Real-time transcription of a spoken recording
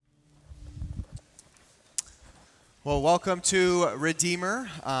Well, welcome to Redeemer.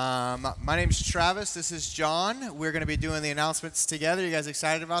 My name's Travis. This is John. We're going to be doing the announcements together. You guys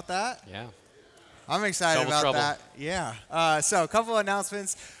excited about that? Yeah. I'm excited about Trouble. that. Yeah. So a couple of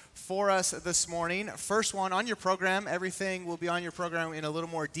announcements for us this morning. First one, on your program, everything will be on your program in a little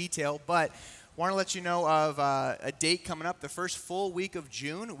more detail, but want to let you know of a date coming up. The first full week of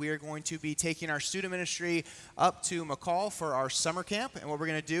June, we are going to be taking our student ministry up to McCall for our summer camp. And what we're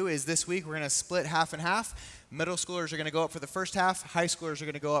going to do is this week we're going to split half and half. Middle schoolers are going to go up for the first half. High schoolers are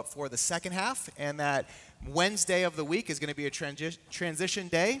going to go up for the second half. And that Wednesday of the week is going to be a transition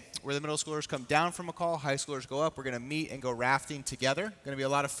day where the middle schoolers come down from McCall. High schoolers go up. We're going to meet and go rafting together. Going to be a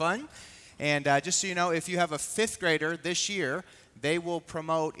lot of fun. And just so you know, if you have a fifth grader this year, they will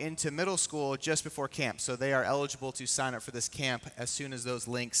promote into middle school just before camp. So they are eligible to sign up for this camp as soon as those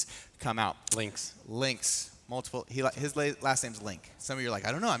links come out. Links. Multiple. His last name's Link. Some of you are like,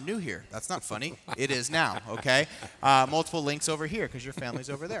 I don't know, I'm new here. That's not funny. It is now, okay? Multiple links over here because your family's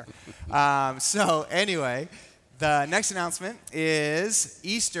over there. So anyway, the next announcement is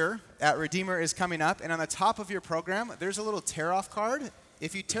Easter at Redeemer is coming up. And on the top of your program, there's a little tear-off card.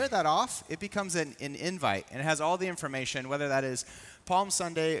 If you tear that off, it becomes an invite, and it has all the information, whether that is Palm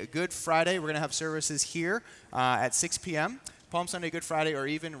Sunday, Good Friday. We're going to have services here at 6 p.m., Palm Sunday, Good Friday, or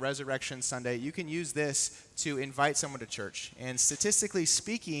even Resurrection Sunday. You can use this to invite someone to church. And statistically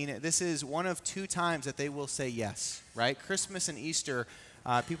speaking, this is one of two times that they will say yes, right? Christmas and Easter,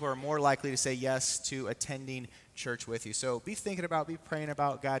 people are more likely to say yes to attending church with you. So be praying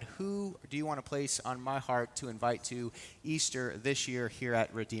about, God, who do you want to place on my heart to invite to Easter this year here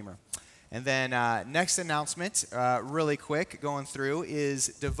at Redeemer? And then next announcement, really quick, going through, is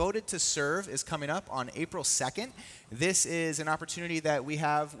Devoted to Serve is coming up on April 2nd. This is an opportunity that we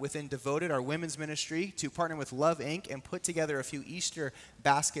have within Devoted, our women's ministry, to partner with Love Inc. and put together a few Easter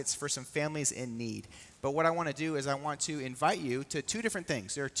baskets for some families in need. But what I want to do is I want to invite you to two different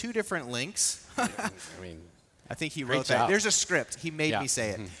things. There are two different links. I think he wrote that. There's a script. He made me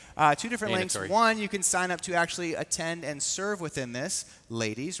say it. Two different links. One, you can sign up to actually attend and serve within this,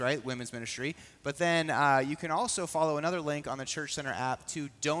 ladies, right, women's ministry. But then you can also follow another link on the Church Center app to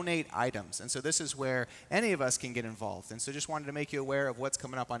donate items. And so this is where any of us can get involved. And so just wanted to make you aware of what's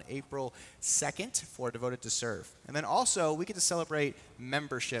coming up on April 2nd for Devoted to Serve. And then also, we get to celebrate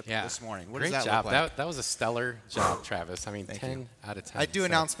membership this morning. What does that look like? That was a stellar job, Travis. I mean, 10 out of 10. I do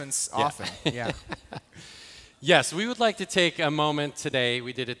announcements often. Yeah. Yes, we would like to take a moment today,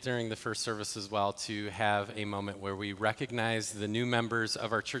 we did it during the first service as well, to have a moment where we recognize the new members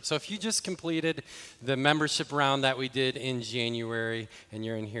of our church. So if you just completed the membership round that we did in January and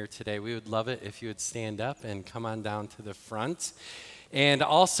you're in here today, we would love it if you would stand up and come on down to the front. And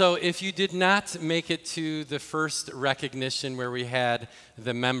also, if you did not make it to the first recognition where we had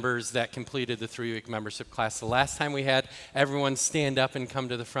the members that completed the 3-week membership class, the last time we had everyone stand up and come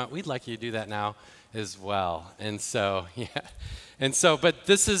to the front, we'd like you to do that now as well. And so, but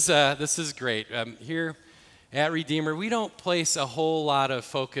this is great. Here at Redeemer, we don't place a whole lot of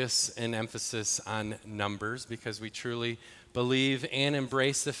focus and emphasis on numbers because we truly believe and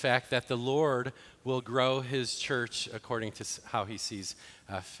embrace the fact that the Lord will grow his church according to how he sees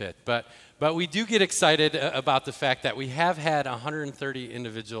fit. But we do get excited about the fact that we have had 130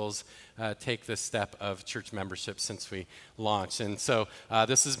 individuals take this step of church membership since we launched. And so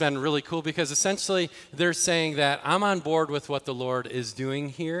this has been really cool because essentially they're saying that I'm on board with what the Lord is doing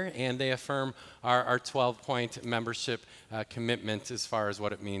here, and they affirm our 12-point membership commitment as far as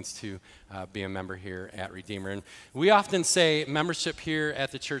what it means to be a member here at Redeemer. And we often say membership here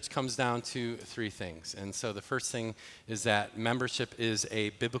at the church comes down to three things. And so the first thing is that membership is a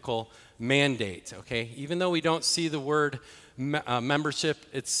biblical mandate, okay? Even though we don't see the word membership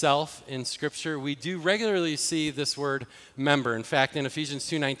itself in Scripture, we do regularly see this word member. In fact, in Ephesians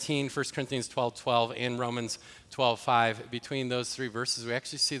 2:19, 1 Corinthians 12:12, and Romans 12:5, between those three verses, we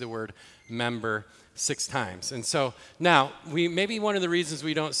actually see the word member 6 times. And so now, maybe one of the reasons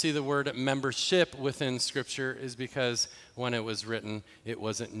we don't see the word membership within Scripture is because when it was written, it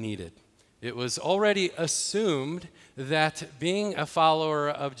wasn't needed. It was already assumed that being a follower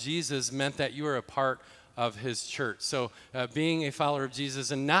of Jesus meant that you were a part of his church. So being a follower of Jesus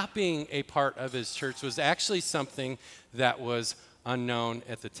and not being a part of his church was actually something that was unknown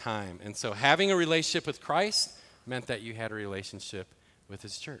at the time. And so having a relationship with Christ meant that you had a relationship with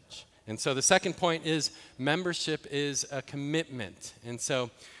his church. And so the second point is membership is a commitment. And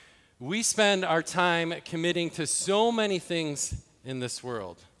so we spend our time committing to so many things in this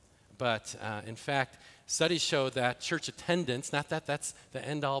world. But in fact, studies show that church attendance, not that that's the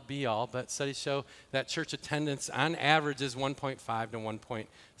end-all be-all, but studies show that church attendance on average is 1.5 to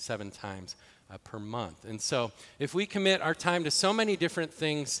 1.7 times per month. And so if we commit our time to so many different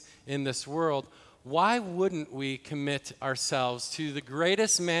things in this world, why wouldn't we commit ourselves to the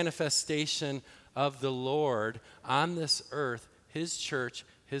greatest manifestation of the Lord on this earth, his church,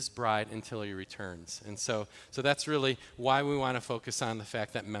 his bride, until he returns? And so that's really why we want to focus on the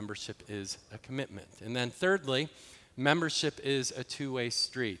fact that membership is a commitment. And then thirdly, membership is a two-way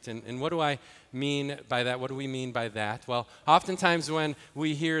street. And what do I mean by that? What do we mean by that? Well, oftentimes when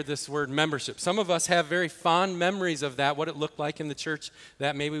we hear this word membership, some of us have very fond memories of that, what it looked like in the church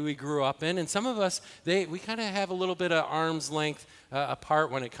that maybe we grew up in. And some of us, we kind of have a little bit of arm's length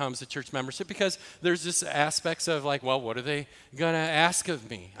apart when it comes to church membership, because there's just aspects of like, well, what are they going to ask of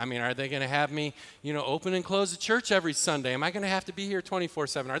me? I mean, are they going to have me, open and close the church every Sunday? Am I going to have to be here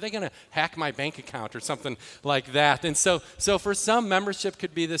 24/7? Are they going to hack my bank account or something like that? And so for some, membership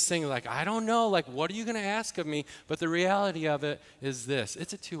could be this thing like, I don't know, like, what are you going to ask of me? But the reality of it is this: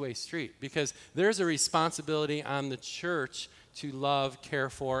 it's a two-way street, because there's a responsibility on the church to love, care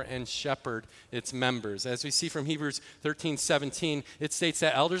for, and shepherd its members. As we see from Hebrews 13:17, it states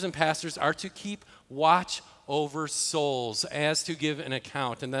that elders and pastors are to keep watch over souls as to give an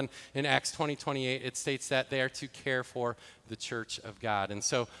account. And then in Acts 20:28, it states that they are to care for the church of God. And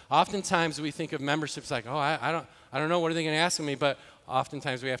so oftentimes we think of memberships like, oh, I don't know, what are they going to ask of me? But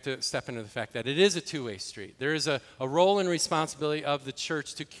oftentimes we have to step into the fact that it is a two-way street. There is a role and responsibility of the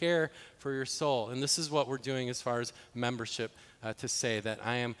church to care for your soul. And this is what we're doing as far as membership, to say that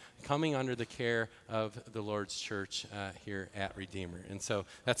I am coming under the care of the Lord's church here at Redeemer. And so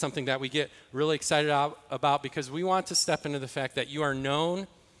that's something that we get really excited about, because we want to step into the fact that you are known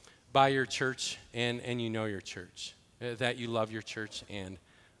by your church and you know your church, that you love your church and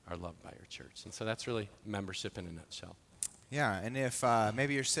are loved by your church. And so that's really membership in a nutshell. Yeah, and if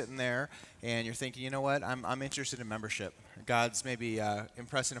maybe you're sitting there and you're thinking, you know what, I'm interested in membership. God's maybe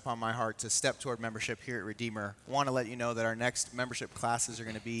impressing upon my heart to step toward membership here at Redeemer. I want to let you know that our next membership classes are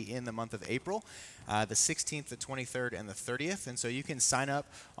going to be in the month of April, the 16th, the 23rd, and the 30th. And so you can sign up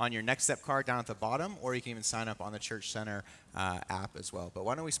on your Next Step card down at the bottom, or you can even sign up on the Church Center app as well. But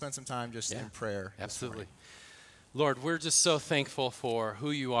why don't we spend some time just in prayer? Absolutely. Lord, we're just so thankful for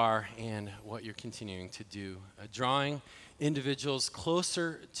who you are and what you're continuing to do, drawing individuals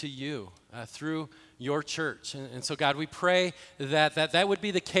closer to you through your church. And so, God, we pray that would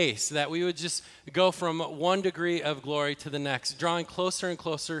be the case, that we would just go from one degree of glory to the next, drawing closer and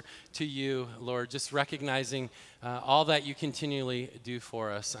closer to you, Lord, just recognizing all that you continually do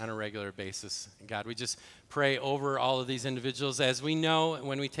for us on a regular basis. God, we just pray over all of these individuals, as we know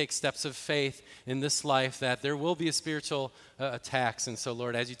when we take steps of faith in this life that there will be a spiritual attacks. And so,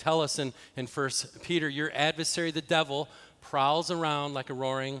 Lord, as you tell us in 1 Peter, your adversary, the devil, prowls around like a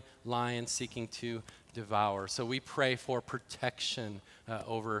roaring lion seeking to devour. So we pray for protection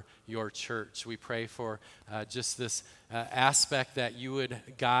over your church. We pray for just this aspect that you would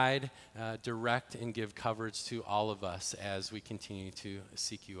guide, direct, and give coverage to all of us as we continue to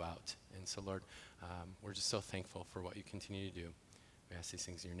seek you out. And so, Lord, we're just so thankful for what you continue to do. We ask these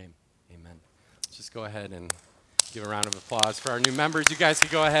things in your name. Amen. Let's just go ahead and give a round of applause for our new members. You guys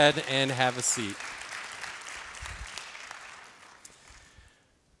can go ahead and have a seat.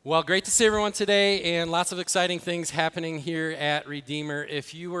 Well, great to see everyone today, and lots of exciting things happening here at Redeemer.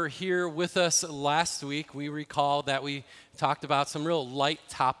 If you were here with us last week, we recall that we talked about some real light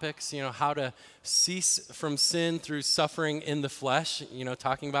topics, how to cease from sin through suffering in the flesh,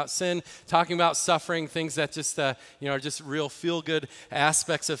 talking about sin, talking about suffering, things that just, are just real feel-good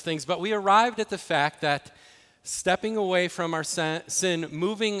aspects of things. But we arrived at the fact that stepping away from our sin,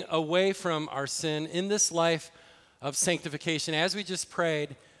 moving away from our sin in this life of sanctification, as we just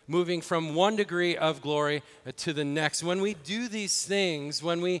prayed, moving from one degree of glory to the next. When we do these things,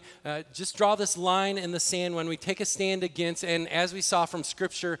 when we just draw this line in the sand, when we take a stand against, and as we saw from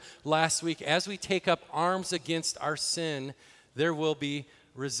Scripture last week, as we take up arms against our sin, there will be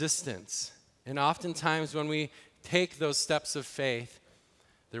resistance. And oftentimes when we take those steps of faith,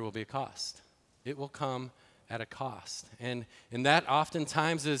 there will be a cost. It will come at a cost. And that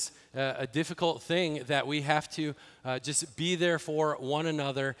oftentimes is a difficult thing, that we have to just be there for one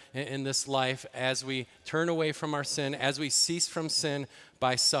another in this life as we turn away from our sin, as we cease from sin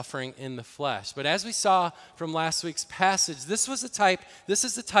by suffering in the flesh. But as we saw from last week's passage, this is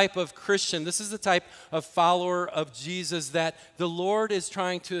the type of Christian, this is the type of follower of Jesus that the Lord is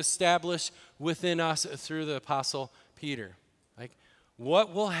trying to establish within us through the Apostle Peter. Like,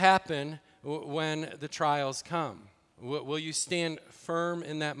 what will happen when the trials come? Will you stand firm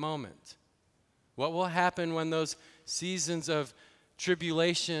in that moment? What will happen when those seasons of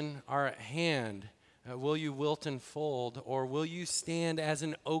tribulation are at hand? Will you wilt and fold, or will you stand as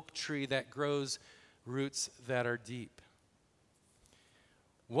an oak tree that grows roots that are deep?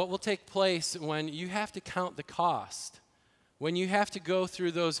 What will take place when you have to count the cost? When you have to go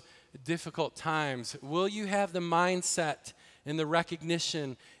through those difficult times? Will you have the mindset and the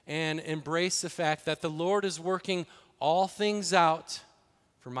recognition and embrace the fact that the Lord is working all things out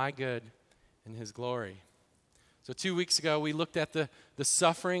for my good and His glory? So 2 weeks ago, we looked at the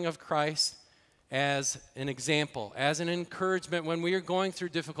suffering of Christ as an example, as an encouragement when we are going through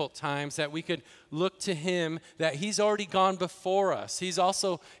difficult times, that we could look to Him, that He's already gone before us. He's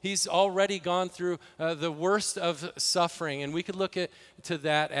already gone through the worst of suffering, and we could look to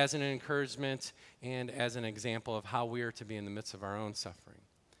that as an encouragement and as an example of how we are to be in the midst of our own suffering.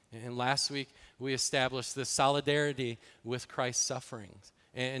 And last week, we established this solidarity with Christ's sufferings.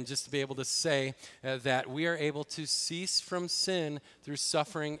 And just to be able to say that we are able to cease from sin through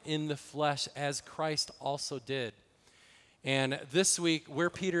suffering in the flesh as Christ also did. And this week, where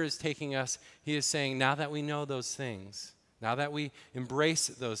Peter is taking us, he is saying, now that we know those things, now that we embrace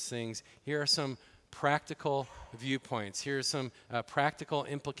those things, here are some practical viewpoints. Here are some practical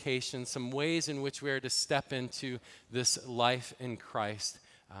implications, some ways in which we are to step into this life in Christ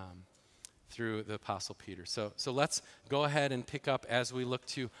through the Apostle Peter. So let's go ahead and pick up as we look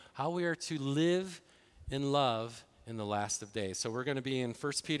to how we are to live in love in the last of days. So we're going to be in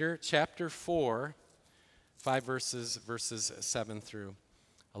 1 Peter chapter 4, 5 verses 7 through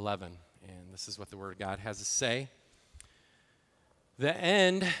 11. And this is what the Word of God has to say. The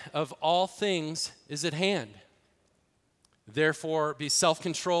end of all things is at hand. Therefore, be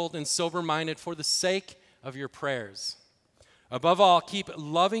self-controlled and sober-minded for the sake of your prayers. Above all, keep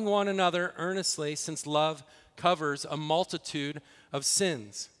loving one another earnestly, since love covers a multitude of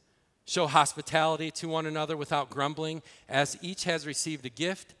sins. Show hospitality to one another without grumbling. As each has received a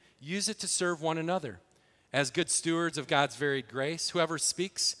gift, use it to serve one another. As good stewards of God's varied grace, whoever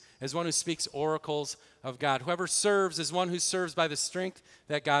speaks as one who speaks oracles of God. Whoever serves as one who serves by the strength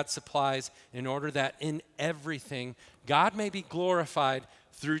that God supplies, in order that in everything God may be glorified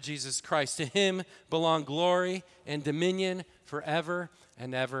through Jesus Christ. To Him belong glory and dominion forever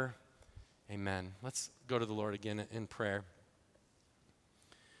and ever. Amen. Let's go to the Lord again in prayer.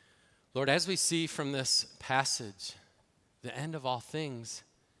 Lord, as we see from this passage, the end of all things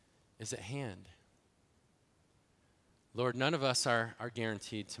is at hand. Lord, none of us are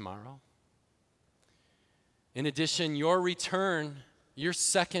guaranteed tomorrow. In addition, your return, your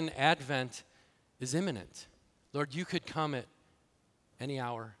second advent is imminent. Lord, you could come at any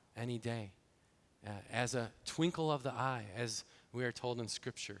hour, any day, as a twinkle of the eye, as we are told in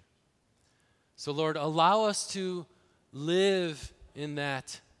Scripture. So, Lord, allow us to live in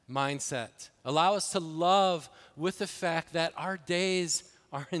that mindset. Allow us to love with the fact that our days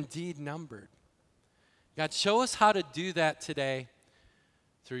are indeed numbered. God, show us how to do that today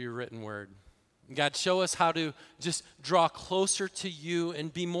through your written word. God, show us how to just draw closer to you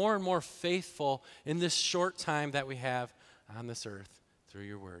and be more and more faithful in this short time that we have on this earth through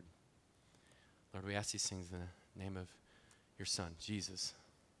your word. Lord, we ask these things in the name of your Son, Jesus.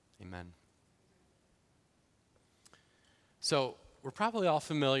 Amen. So, we're probably all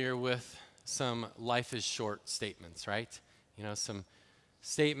familiar with some life is short statements, right? You know, some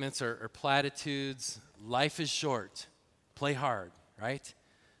statements or platitudes. Life is short. Play hard, right?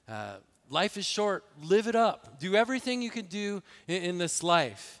 Life is short. Live it up. Do everything you can do in this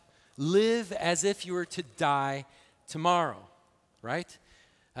life. Live as if you were to die tomorrow, right?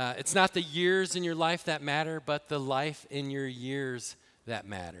 It's not the years in your life that matter, but the life in your years that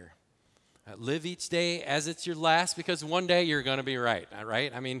matter. Live each day as it's your last, because one day you're going to be right?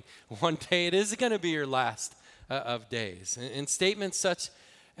 I mean, one day it is going to be your last of days. And statements such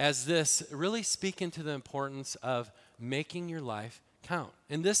as this really speak into the importance of making your life count.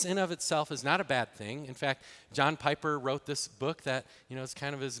 And this in of itself is not a bad thing. In fact, John Piper wrote this book that, you know, is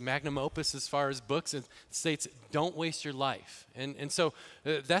kind of his magnum opus as far as books. It states, don't waste your life. And so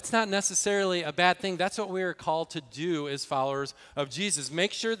that's not necessarily a bad thing. That's what we are called to do as followers of Jesus.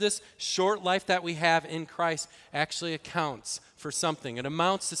 Make sure this short life that we have in Christ actually accounts for something. It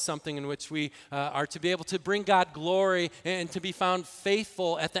amounts to something in which we are to be able to bring God glory and to be found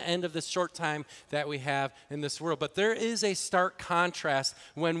faithful at the end of this short time that we have in this world. But there is a stark contrast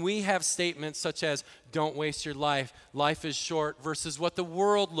when we have statements such as, don't waste your life, life is short, versus what the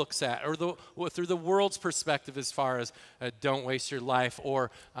world looks at, or through the world's perspective as far as don't waste your life, or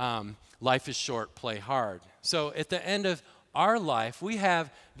life is short, play hard. So at the end of our life, we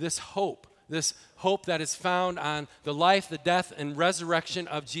have this hope that is found on the life, the death, and resurrection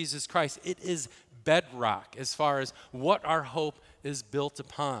of Jesus Christ. It is bedrock as far as what our hope is built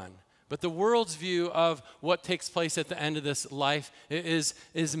upon. But the world's view of what takes place at the end of this life is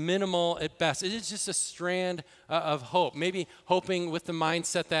minimal at best. It is just a strand of hope, maybe hoping with the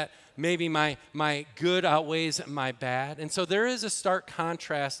mindset that maybe my good outweighs my bad. And so there is a stark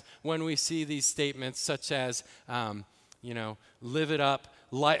contrast when we see these statements such as, live it up,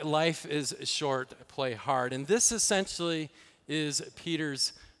 life is short, play hard. And this essentially is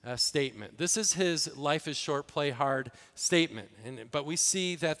Peter's statement. This is his life is short, play hard statement. But we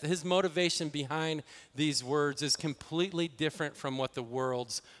see that his motivation behind these words is completely different from what the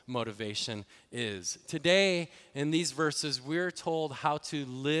world's motivation is. Today, in these verses, we're told how to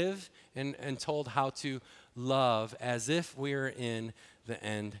live and told how to love as if we're in the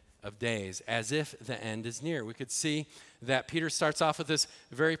end of days, as if the end is near. We could see that Peter starts off with this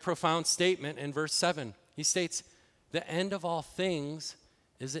very profound statement in verse 7. He states, "The end of all things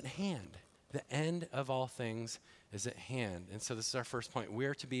is at hand." The end of all things is at hand. And so this is our first point. We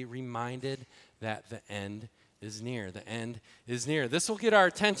are to be reminded that the end is near. The end is near. This will get our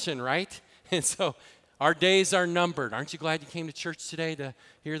attention, right? And so our days are numbered. Aren't you glad you came to church today to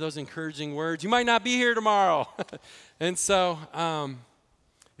hear those encouraging words? You might not be here tomorrow. And so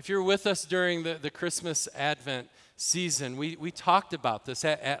if you're with us during the Christmas Advent season, we talked about this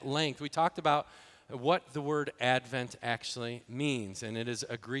at length. We talked about what the word Advent actually means. And it is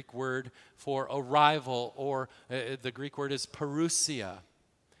a Greek word for arrival, or the Greek word is parousia.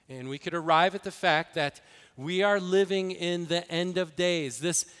 And we could arrive at the fact that we are living in the end of days.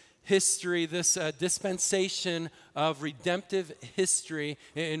 This history, this dispensation of redemptive history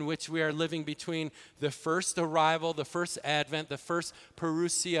in which we are living between the first arrival, the first advent, the first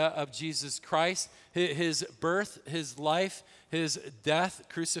parousia of Jesus Christ, his birth, his life, his death,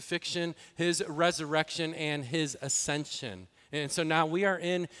 crucifixion, his resurrection, and his ascension. And so now we are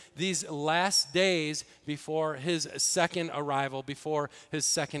in these last days before his second arrival, before his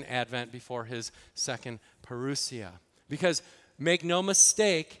second advent, before his second parousia. Because make no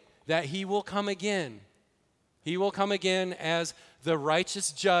mistake that he will come again. He will come again as the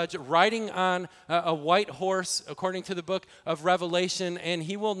righteous judge riding on a white horse, according to the book of Revelation, and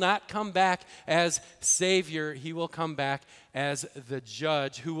he will not come back as Savior. He will come back as the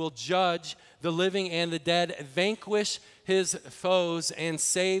judge who will judge the living and the dead, vanquish his foes, and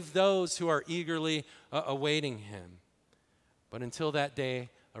save those who are eagerly awaiting him. But until that day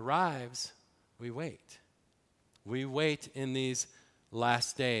arrives, we wait. We wait in these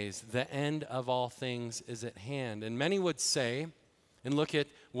last days. The end of all things is at hand. And many would say, and look at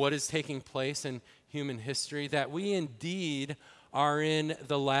what is taking place in human history, that we indeed are in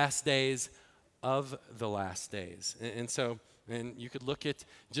the last days of the last days. And you could look at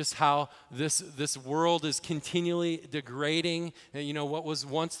just how this world is continually degrading. And, what was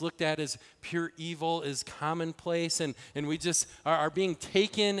once looked at as pure evil is commonplace. And we just are being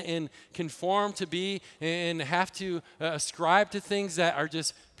taken and conformed to be and have to ascribe to things that are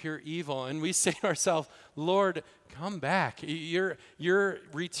just pure evil. And we say to ourselves, Lord, come back. Your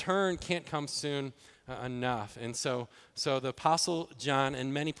return can't come soon enough. And so the Apostle John,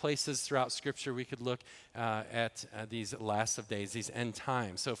 in many places throughout Scripture, we could look at these last of days, these end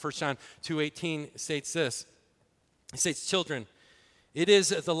times. So 1 John 2:18 states this. It states, "Children, it is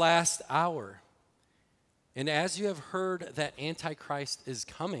the last hour. And as you have heard that Antichrist is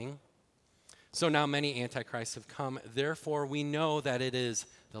coming, so now many Antichrists have come. Therefore, we know that it is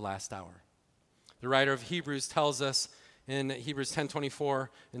the last hour." The writer of Hebrews tells us in Hebrews 10:24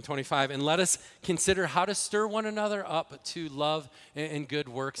 and 25, "And let us consider how to stir one another up to love and good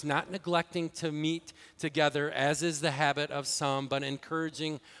works, not neglecting to meet together, as is the habit of some, but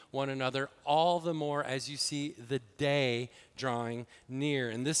encouraging one another, all the more as you see the day drawing near."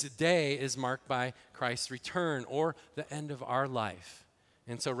 And this day is marked by Christ's return, or the end of our life.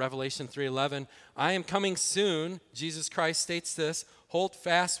 And so Revelation 3:11, "I am coming soon," Jesus Christ states this, "hold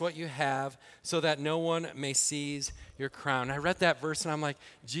fast what you have so that no one may seize your crown." I read that verse and I'm like,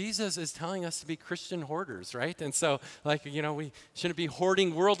 Jesus is telling us to be Christian hoarders, right? And so, we shouldn't be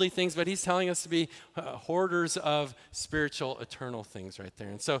hoarding worldly things, but he's telling us to be hoarders of spiritual, eternal things right there.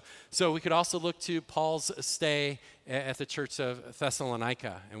 And so we could also look to Paul's stay at the church of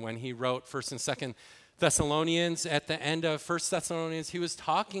Thessalonica. And when he wrote 1st and 2nd Thessalonians, at the end of 1 Thessalonians, he was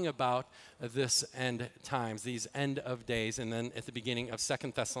talking about this end times, these end of days. And then at the beginning of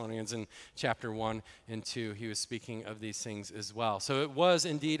 2 Thessalonians in chapter 1 and 2, he was speaking of these things as well. So it was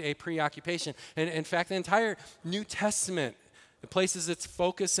indeed a preoccupation. And in fact, the entire New Testament places its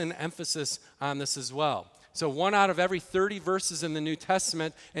focus and emphasis on this as well. So 1 out of every 30 verses in the New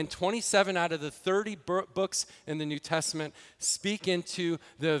Testament and 27 out of the 30 books in the New Testament speak into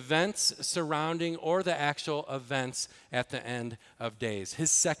the events surrounding or the actual events at the end of days,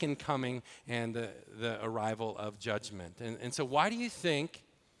 his second coming and the arrival of judgment. And so why do we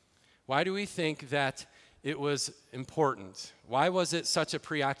think that it was important? Why was it such a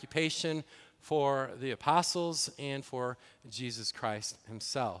preoccupation for the apostles and for Jesus Christ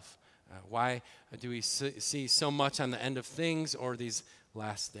himself? Why do we see so much on the end of things or these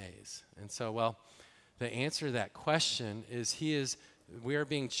last days? And so, well, the answer to that question is we are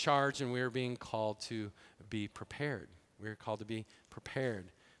being charged and we are being called to be prepared. We are called to be prepared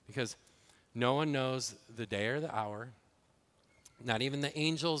because no one knows the day or the hour, not even the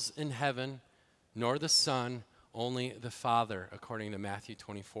angels in heaven, nor the Son, only the Father, according to Matthew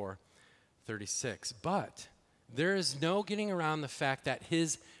 24:36. But there is no getting around the fact that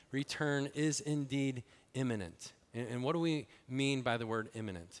his return is indeed imminent. And what do we mean by the word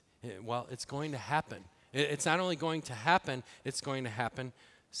imminent? Well, it's going to happen. It's not only going to happen, it's going to happen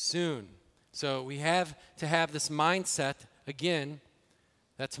soon. So we have to have this mindset, again,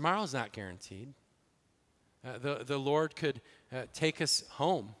 that tomorrow is not guaranteed. The Lord could take us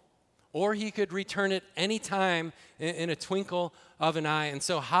home, or he could return at any time in a twinkle of an eye. And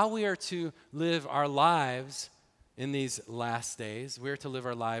so how we are to live our lives in these last days, we are to live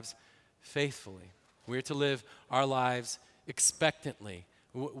our lives faithfully. We are to live our lives expectantly,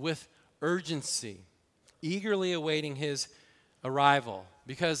 with urgency, eagerly awaiting his arrival.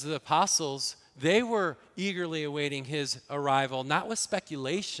 Because the apostles, they were eagerly awaiting his arrival, not with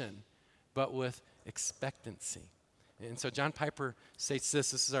speculation, but with expectancy. And so John Piper states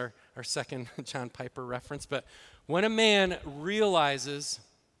this. This is our second John Piper reference. But when a man realizes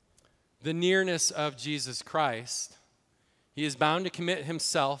the nearness of Jesus Christ, he is bound to commit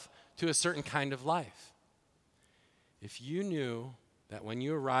himself to a certain kind of life. If you knew that when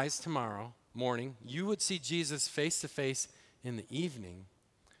you arise tomorrow morning, you would see Jesus face to face in the evening,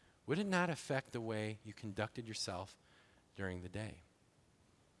 would it not affect the way you conducted yourself during the day?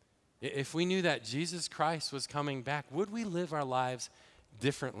 If we knew that Jesus Christ was coming back, would we live our lives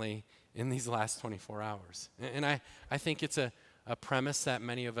differently in these last 24 hours? And I think it's a premise that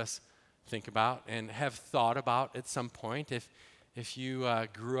many of us think about and have thought about at some point. If you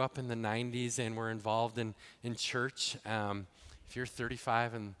grew up in the 90s and were involved in church, if you're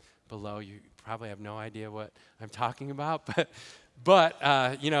 35 and below, you probably have no idea what I'm talking about. But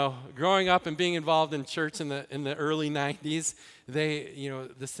growing up and being involved in church in the early 90s,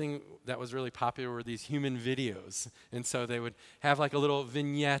 this thing that was really popular were these human videos. And so they would have like a little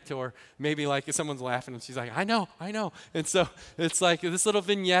vignette, or maybe like if someone's laughing and she's like, I know. And so it's like this little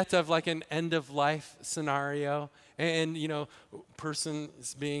vignette of like an end of life scenario. And,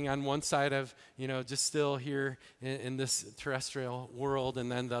 persons being on one side of, just still here in this terrestrial world,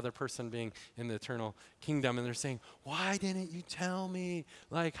 and then the other person being in the eternal kingdom. And they're saying, why didn't you tell me?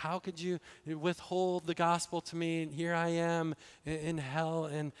 Like, how could you withhold the gospel to me? And here I am in hell.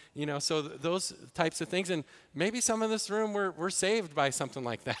 And, so those types of things. And maybe some in this room were saved by something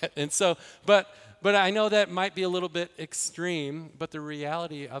like that. And so, but I know that might be a little bit extreme, but the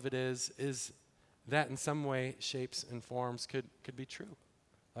reality of it is that in some way, shapes, and forms could be true.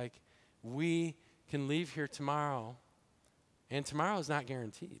 Like, we can leave here tomorrow, and tomorrow is not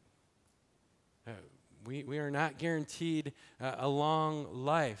guaranteed. We are not guaranteed a long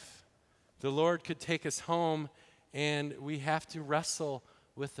life. The Lord could take us home, and we have to wrestle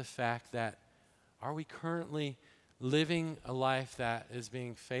with the fact that, are we currently living a life that is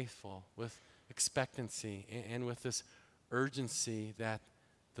being faithful with expectancy and with this urgency that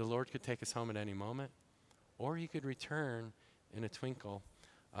the Lord could take us home at any moment, or he could return in a twinkle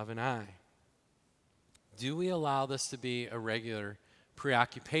of an eye? Do we allow this to be a regular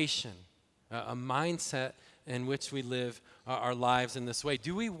preoccupation, a mindset in which we live our lives in this way?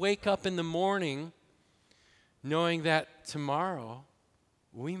 Do we wake up in the morning knowing that tomorrow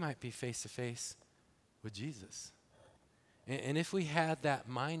we might be face to face with Jesus? And if we had that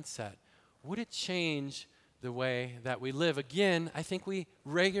mindset, would it change the way that we live? Again, I think we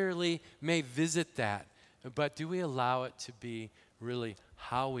regularly may visit that, but do we allow it to be really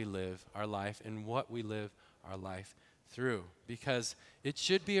how we live our life and what we live our life through? Because it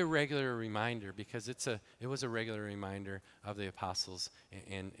should be a regular reminder, because it was a regular reminder of the apostles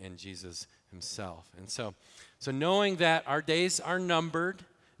and Jesus himself. And so knowing that our days are numbered,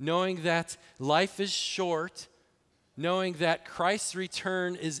 knowing that life is short, knowing that Christ's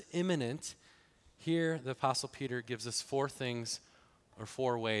return is imminent, here, the Apostle Peter gives us four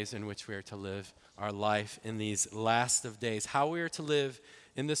ways in which we are to live our life in these last of days, how we are to live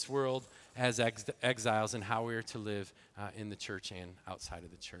in this world as exiles and how we are to live in the church and outside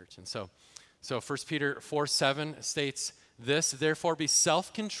of the church. And so 1 Peter 4:7 states this, therefore be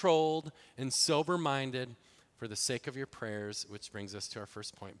self-controlled and sober-minded for the sake of your prayers, which brings us to our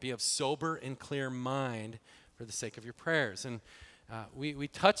first point. Be of sober and clear mind for the sake of your prayers. And we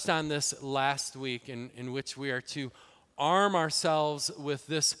touched on this last week in which we are to arm ourselves with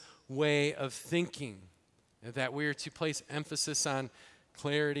this way of thinking, that we are to place emphasis on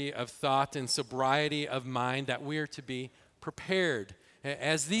clarity of thought and sobriety of mind, that we are to be prepared,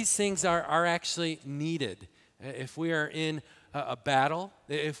 as these things are actually needed. If we are in a battle,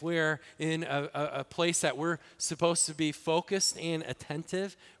 if we are in a place that we're supposed to be focused and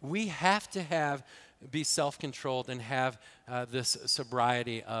attentive, we have to be self-controlled and have this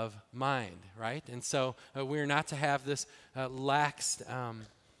sobriety of mind, right? And so we're not to have this laxed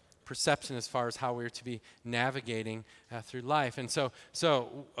perception as far as how we're to be navigating through life. And so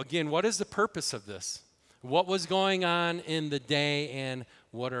again, what is the purpose of this? What was going on in the day, and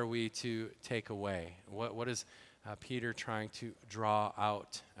what are we to take away? What is Peter trying to draw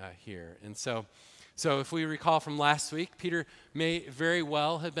out here? And so if we recall from last week, Peter may very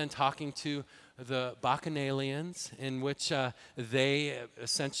well have been talking to the Bacchanalians, in which they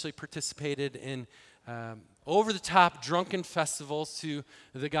essentially participated in over-the-top drunken festivals to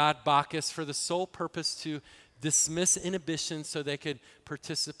the god Bacchus for the sole purpose to dismiss inhibition so they could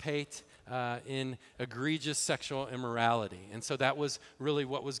participate in egregious sexual immorality. And so that was really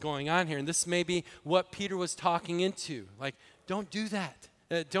what was going on here. And this may be what Peter was talking into. Like, don't do that.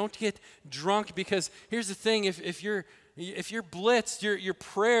 Don't get drunk, because here's the thing, if you're blitzed, your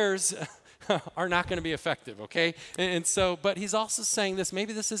prayers are not going to be effective, okay? And so, but he's also saying this,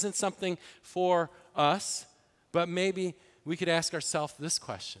 maybe this isn't something for us, but maybe we could ask ourselves this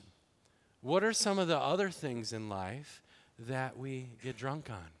question. What are some of the other things in life that we get drunk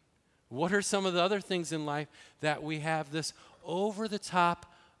on? What are some of the other things in life that we have this over-the-top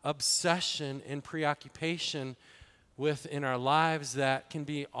obsession and preoccupation with in our lives that can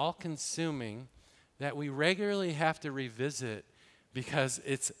be all-consuming, that we regularly have to revisit because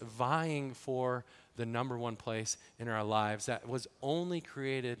it's vying for the number one place in our lives that was only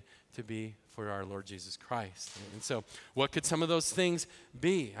created to be for our Lord Jesus Christ? And so what could some of those things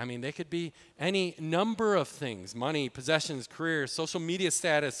be? I mean, they could be any number of things: money, possessions, career, social media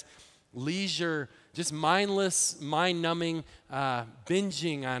status, leisure, just mindless, mind-numbing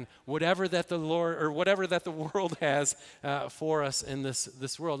binging on whatever that the Lord or whatever that the world has for us in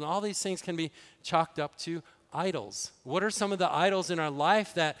this world. And all these things can be chalked up to idols. What are some of the idols in our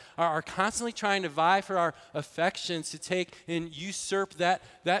life that are constantly trying to vie for our affections, to take and usurp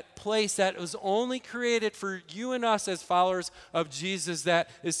that place that was only created for you and us as followers of Jesus, that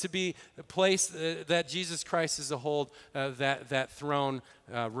is to be a place that Jesus Christ is to hold that throne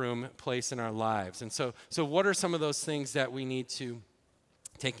room place in our lives? And so what are some of those things that we need to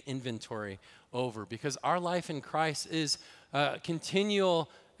take inventory over? Because our life in Christ is a continual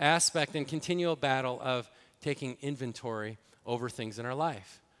aspect and continual battle of taking inventory over things in our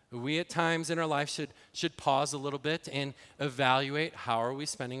life. We at times in our life should pause a little bit and evaluate, how are we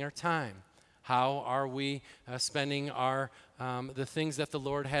spending our time? How are we spending our the things that the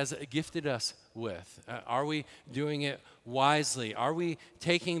Lord has gifted us with? Are we doing it wisely? Are we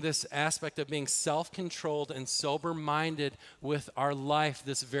taking this aspect of being self-controlled and sober-minded with our life,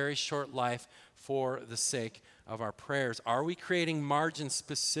 this very short life, for the sake of our prayers? Are we creating margins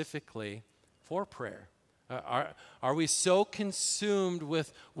specifically for prayer? Are we so consumed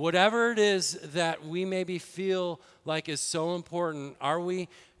with whatever it is that we maybe feel like is so important? Are we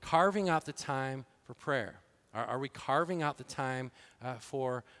carving out the time for prayer? Are we carving out the time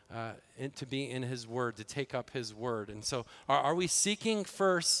to be in His Word, to take up His Word? And so are we seeking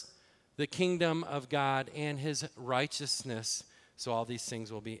first the kingdom of God and His righteousness, so all these things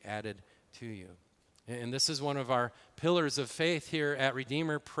will be added to you? And this is one of our pillars of faith here at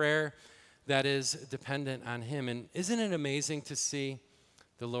Redeemer, prayer that is dependent on Him. And isn't it amazing to see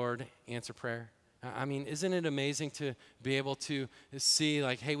the Lord answer prayer? I mean, isn't it amazing to be able to see,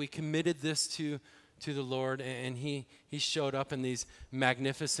 like, hey, we committed this to the Lord, and He showed up in these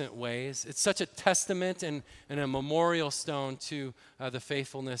magnificent ways. It's such a testament and a memorial stone to the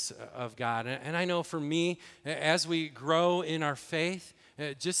faithfulness of God. And I know for me, as we grow in our faith,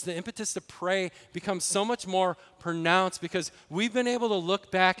 just the impetus to pray becomes so much more pronounced because we've been able to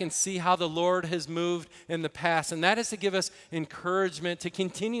look back and see how the Lord has moved in the past. And that is to give us encouragement to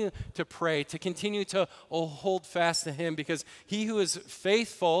continue to pray, to continue to hold fast to Him, because He who is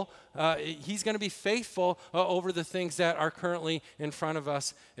faithful, He's going to be faithful over the things that are currently in front of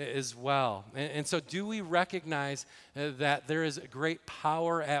us as well. And so do we recognize that there is great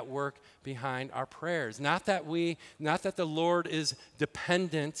power at work behind our prayers? Not that the Lord is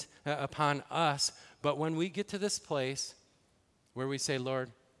dependent upon us, but when we get to this place where we say,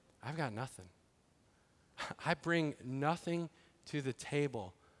 Lord, I've got nothing. I bring nothing to the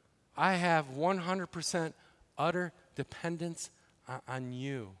table. I have 100% utter dependence on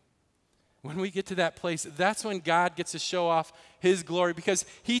you. When we get to that place, that's when God gets to show off His glory, because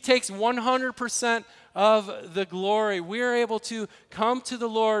He takes 100% of the glory. We are able to come to the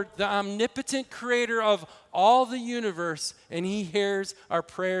Lord, the omnipotent creator of all the universe, and He hears our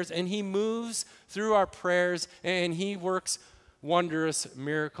prayers, and He moves through our prayers, and He works wondrous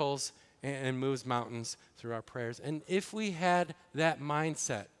miracles and moves mountains through our prayers. And if we had that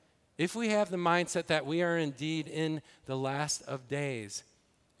mindset, if we have the mindset that we are indeed in the last of days,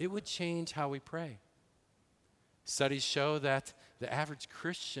 it would change how we pray. Studies show that the average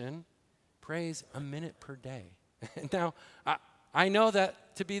Christian prays a minute per day. Now, I know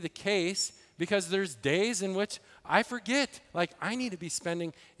that to be the case because there's days in which I forget. Like, I need to be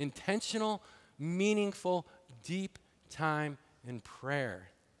spending intentional, meaningful, deep time in prayer.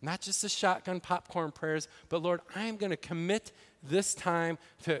 Not just the shotgun popcorn prayers, but Lord, I am going to commit this time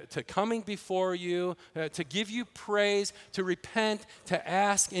to coming before you, to give you praise, to repent, to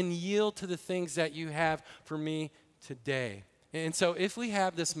ask and yield to the things that you have for me today. And so if we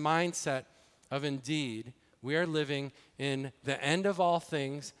have this mindset of indeed we are living in the end of all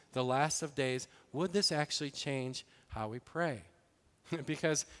things, the last of days, would this actually change how we pray?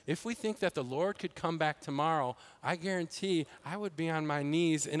 Because if we think that the Lord could come back tomorrow, I guarantee I would be on my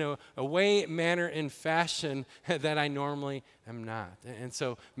knees in a way, manner, and fashion that I normally am not. And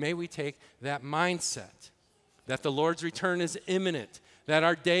so may we take that mindset that the Lord's return is imminent, that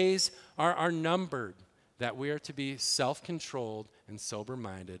our days are numbered, that we are to be self-controlled and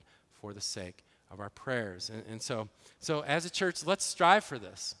sober-minded for the sake of our prayers. And so as a church, let's strive for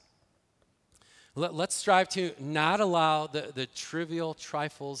this. Let's strive to not allow the trivial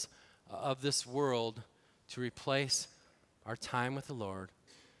trifles of this world to replace our time with the Lord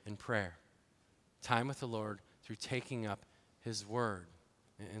in prayer. Time with the Lord through taking up His word.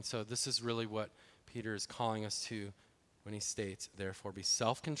 And so this is really what Peter is calling us to when he states, therefore be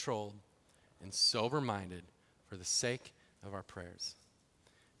self-controlled and sober-minded for the sake of our prayers.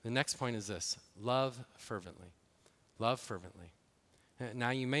 The next point is this: love fervently. Love fervently.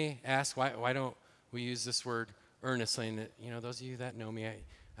 Now you may ask, why don't we use this word earnestly? And those of you that know me,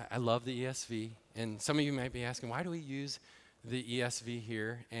 I love the ESV. And some of you might be asking, why do we use the ESV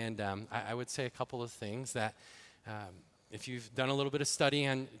here? And I would say a couple of things that if you've done a little bit of study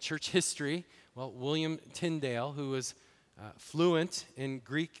on church history, well, William Tyndale, who was fluent in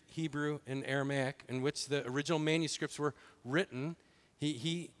Greek, Hebrew, and Aramaic, in which the original manuscripts were written,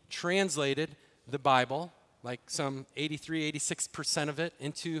 he translated the Bible, like some 86% of it,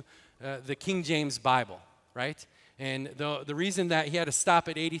 into the King James Bible, right? And the reason that he had to stop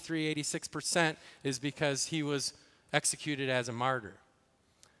at 86% is because he was executed as a martyr.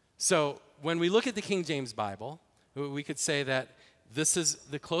 So when we look at the King James Bible, we could say that this is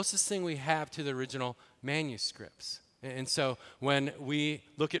the closest thing we have to the original manuscripts. And so when we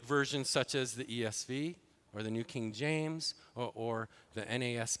look at versions such as the ESV or the New King James or the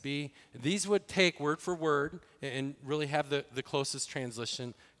NASB, these would take word for word and really have the closest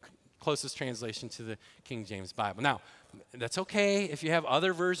translation to the King James Bible. Now, that's okay if you have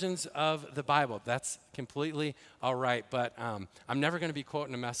other versions of the Bible. That's completely all right, but I'm never going to be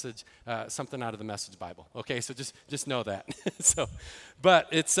quoting a message, something out of the Message Bible, okay? So just know that. But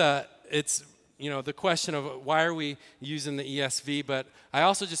it's the question of why are we using the ESV, but I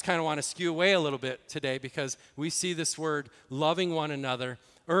also just kind of want to skew away a little bit today because we see this word loving one another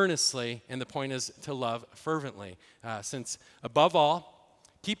earnestly, and the point is to love fervently. Since above all,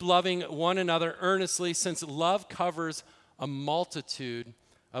 keep loving one another earnestly, since love covers a multitude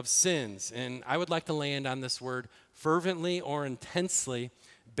of sins. And I would like to land on this word fervently or intensely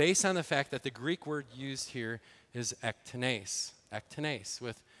based on the fact that the Greek word used here is ektenes. Ektenes,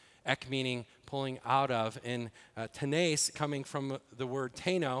 with ek meaning pulling out of, and tenes coming from the word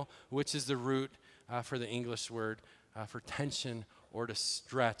teno, which is the root for the English word for tension or to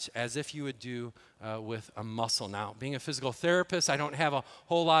stretch, as if you would do with a muscle. Now, being a physical therapist, I don't have a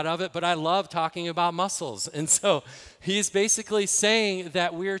whole lot of it, but I love talking about muscles. And so he's basically saying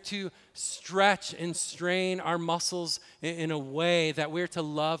that we're to stretch and strain our muscles in a way that we're to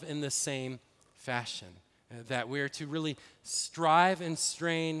love in the same fashion, that we're to really strive and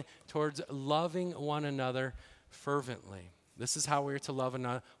strain towards loving one another fervently. This is how we're to love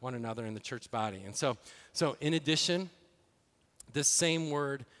one another in the church body. And so in addition, this same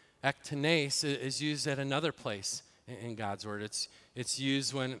word, ektenes, is used at another place in God's word. It's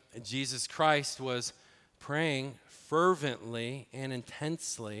used when Jesus Christ was praying fervently and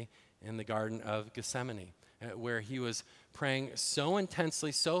intensely in the Garden of Gethsemane, where he was praying so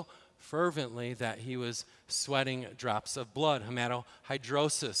intensely, so fervently that he was sweating drops of blood,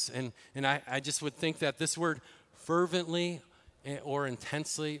 hematohydrosis. And I just would think that this word fervently or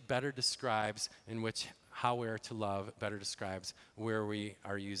intensely better describes how we are to love, better describes where we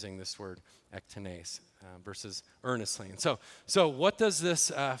are using this word ektenes versus earnestly. And so what does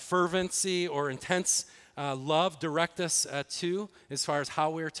this fervency or intense love direct us to as far as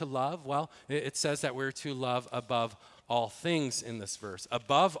how we're to love? Well, it says that we're to love above all things in this verse.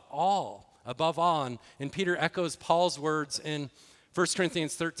 Above all. And Peter echoes Paul's words in 1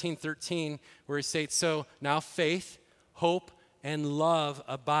 Corinthians 13:13, where he states, so now faith, hope, and love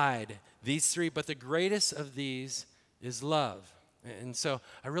abide. These three, but the greatest of these is love. And so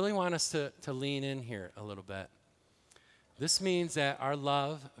I really want us to lean in here a little bit. This means that our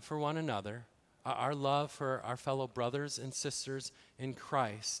love for one another, our love for our fellow brothers and sisters in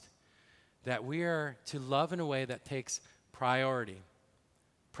Christ, that we are to love in a way that takes priority,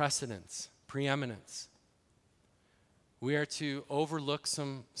 precedence, preeminence. We are to overlook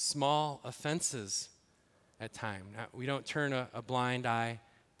some small offenses at times. We don't turn a blind eye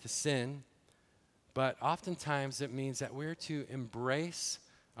to sin, but oftentimes it means that we're to embrace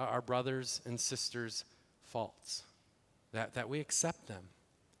our brothers and sisters' faults, that we accept them.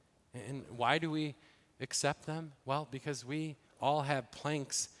 And why do we accept them? Well, because we all have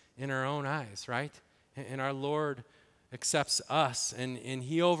planks in our own eyes, right? And our Lord accepts us, and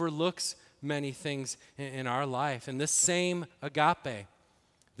he overlooks many things in our life. And this same agape,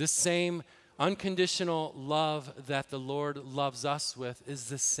 this same unconditional love that the Lord loves us with is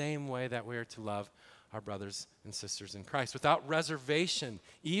the same way that we are to love our brothers and sisters in Christ, without reservation.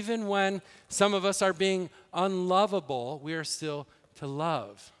 Even when some of us are being unlovable, we are still to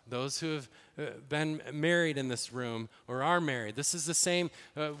love. Those who have been married in this room or are married, this is the same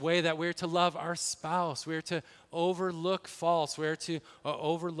way that we're to love our spouse. We're to overlook faults. We're to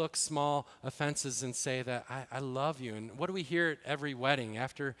overlook small offenses and say that I love you. And what do we hear at every wedding?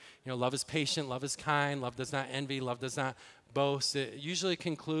 After, love is patient, love is kind, love does not envy, love does not boast. It usually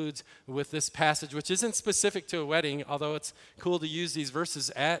concludes with this passage, which isn't specific to a wedding, although it's cool to use these verses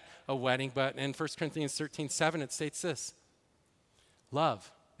at a wedding. But in 1 Corinthians 13:7, it states this: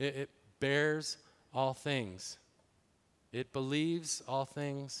 love, it bears all things. It believes all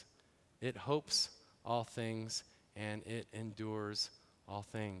things. It hopes all things. And it endures all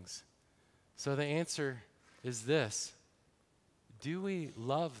things. So the answer is this: do we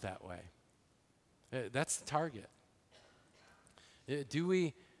love that way? That's the target. Do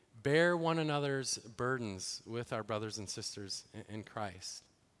we bear one another's burdens with our brothers and sisters in Christ?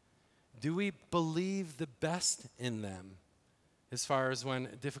 Do we believe the best in them as far as when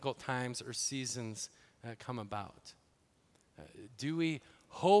difficult times or seasons come about? Do we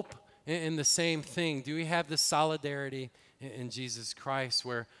hope in the same thing? Do we have this solidarity in Jesus Christ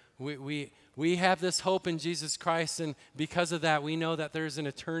where we have this hope in Jesus Christ, and because of that, we know that there's an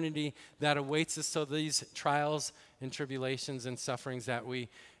eternity that awaits us. So these trials and tribulations and sufferings that we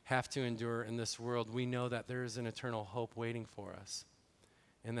have to endure in this world, we know that there is an eternal hope waiting for us.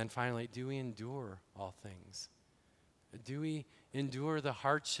 And then finally, do we endure all things? Do we endure the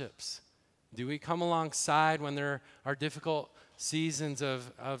hardships? Do we come alongside when there are difficult seasons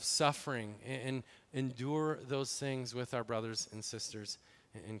of suffering and endure those things with our brothers and sisters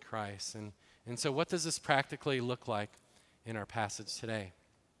in Christ? And so what does this practically look like in our passage today?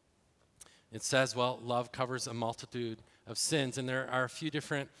 It says, well, love covers a multitude of sins. And there are a few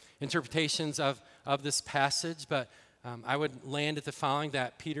different interpretations of this passage, but I would land at the following,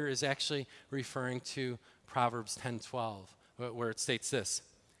 that Peter is actually referring to Proverbs 10:12, where it states this: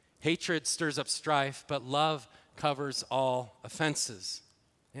 hatred stirs up strife, but love covers all offenses.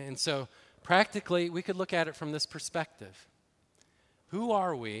 And so practically, we could look at it from this perspective. Who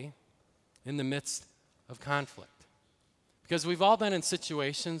are we in the midst of conflict? Because we've all been in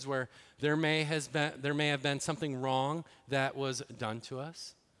situations where there may have been something wrong that was done to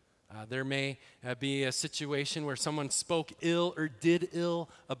us. There may be a situation where someone spoke ill or did ill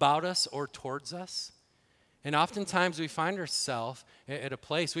about us or towards us. And oftentimes we find ourselves at a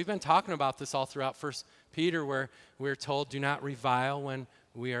place, we've been talking about this all throughout 1 Peter, where we're told, do not revile when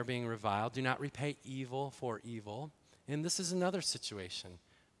we are being reviled. Do not repay evil for evil. And this is another situation.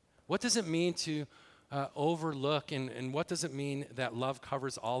 What does it mean to overlook, and what does it mean that love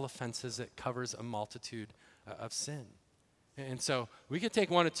covers all offenses? It covers a multitude of sin. And so we could take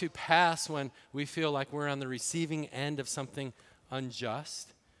one or two paths when we feel like we're on the receiving end of something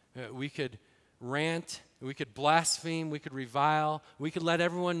unjust. We could rant, we could blaspheme, we could revile, we could let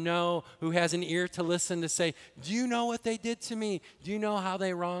everyone know who has an ear to listen to say, do you know what they did to me? Do you know how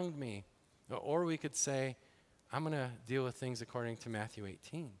they wronged me? Or we could say, I'm going to deal with things according to Matthew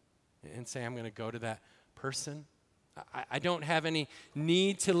 18 and say, I'm going to go to that person. I don't have any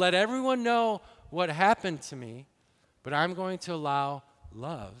need to let everyone know what happened to me, but I'm going to allow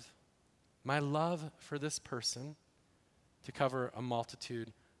love, my love for this person, to cover a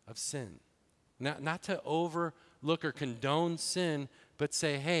multitude of sin. Not to overlook or condone sin, but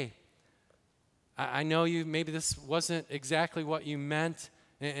say, hey, I know you, maybe this wasn't exactly what you meant,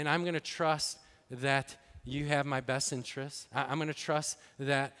 and I'm going to trust that you have my best interests. I'm going to trust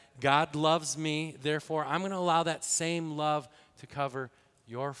that God loves me, therefore I'm going to allow that same love to cover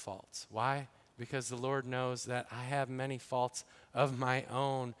your faults. Why? Because the Lord knows that I have many faults of my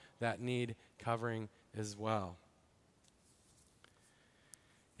own that need covering as well.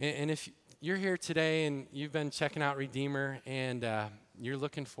 And if you're here today and you've been checking out Redeemer and you're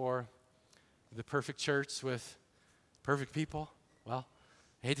looking for the perfect church with perfect people, well,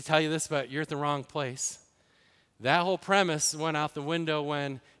 I hate to tell you this, but you're at the wrong place. That whole premise went out the window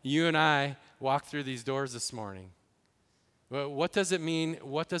when you and I walked through these doors this morning. What does it mean?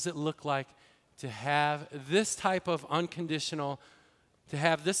 What does it look like to have this type of unconditional, to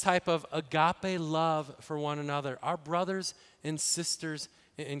have this type of agape love for one another, our brothers and sisters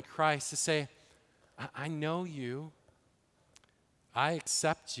in Christ, to say, I know you, I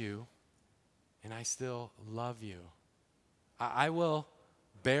accept you, and I still love you. I will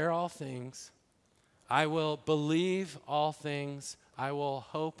bear all things. I will believe all things. I will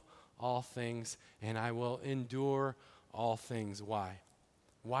hope all things, and I will endure all things. Why?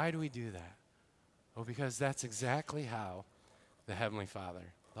 Why do we do that? Well, because that's exactly how the Heavenly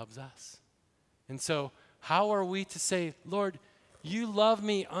Father loves us. And so, how are we to say, Lord, you love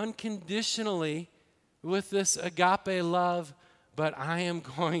me unconditionally with this agape love, but I am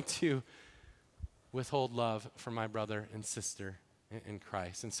going to withhold love from my brother and sister in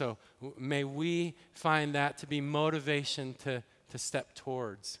Christ. And so may we find that to be motivation to step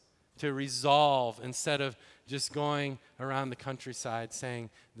towards, to resolve, instead of just going around the countryside saying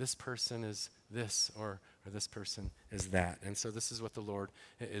this person is this or this person is that. And so this is what the Lord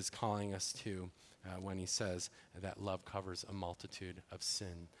is calling us to when he says that love covers a multitude of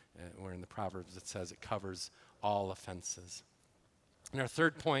sin. Where in the Proverbs it says it covers all offenses. And our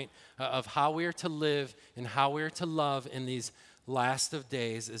third point of how we are to live and how we are to love in these last of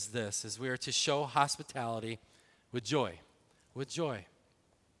days is this, is we are to show hospitality with joy. With joy.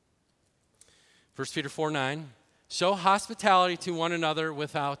 1 Peter 4:9, show hospitality to one another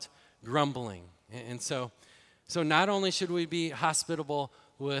without grumbling. And so not only should we be hospitable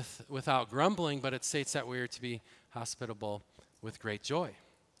without grumbling, but it states that we are to be hospitable with great joy.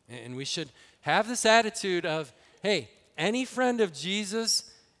 And we should have this attitude of, hey, any friend of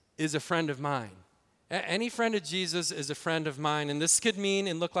Jesus is a friend of mine. Any friend of Jesus is a friend of mine. And this could mean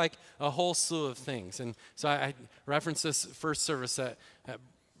and look like a whole slew of things. And so I referenced this first service that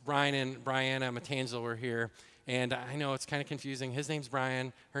Brian and Brianna Matangelo were here. And I know it's kind of confusing. His name's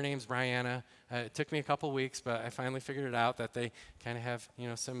Brian. Her name's Brianna. It took me a couple weeks, but I finally figured it out that they kind of have,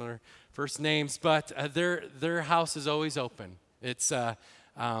 similar first names. But their house is always open. It's kind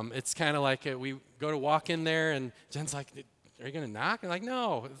of like we go to walk in there, and Jen's like, are you going to knock? And like,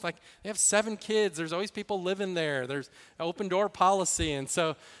 no. It's like they have 7 kids. There's always people living there. There's open door policy. And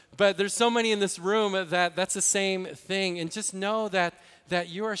so, but there's so many in this room that's the same thing. And just know that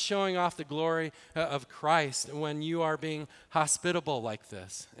you are showing off the glory of Christ when you are being hospitable like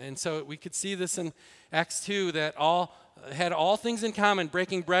this. And so we could see this in Acts 2, that all had all things in common,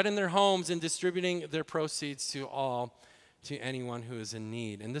 breaking bread in their homes and distributing their proceeds to anyone who is in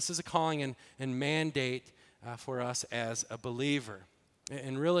need. And this is a calling and mandate for us as a believer.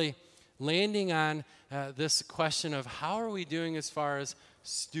 And really landing on this question of how are we doing as far as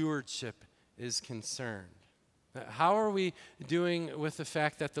stewardship is concerned? How are we doing with the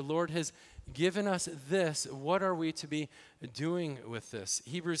fact that the Lord has given us this? What are we to be doing with this?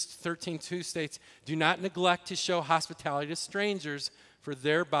 Hebrews 13:2 states, do not neglect to show hospitality to strangers, for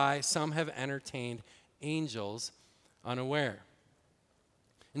thereby some have entertained angels unaware.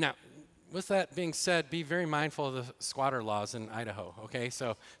 Now, with that being said, be very mindful of the squatter laws in Idaho, okay?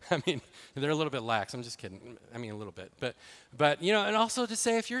 So, I mean, they're a little bit lax. I'm just kidding. I mean, a little bit. But you know, and also to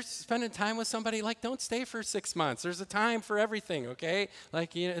say, if you're spending time with somebody, like, don't stay for 6 months. There's a time for everything, okay?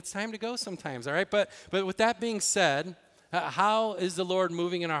 Like, you know, it's time to go sometimes, all right? But with that being said, how is the Lord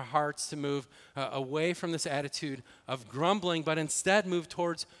moving in our hearts to move away from this attitude of grumbling, but instead move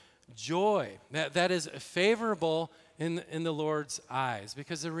towards joy that is favorable in the Lord's eyes?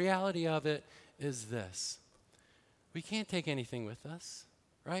 Because the reality of it is this: we can't take anything with us,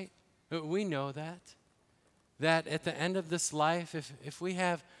 right? We know that at the end of this life, if we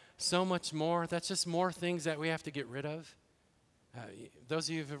have so much more, that's just more things that we have to get rid of. Those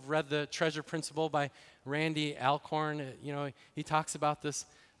of you who have read The Treasure Principle by Randy Alcorn, you know, he talks about this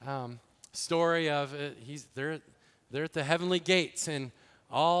story of they're at the heavenly gates, and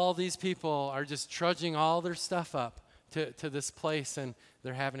all these people are just trudging all their stuff up to this place, and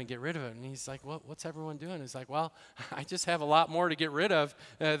they're having to get rid of it. And he's like, what's everyone doing? He's like, well, I just have a lot more to get rid of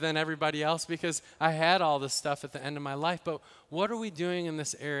than everybody else because I had all this stuff at the end of my life. But what are we doing in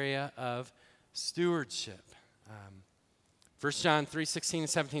this area of stewardship? 1 John 3:16 and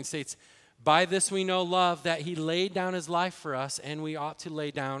 17 states, by this we know love, that he laid down his life for us, and we ought to lay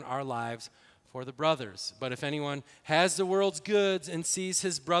down our lives for the brothers. But if anyone has the world's goods and sees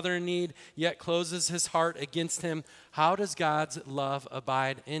his brother in need, yet closes his heart against him, how does God's love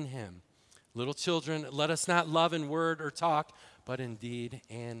abide in him? Little children, let us not love in word or talk, but in deed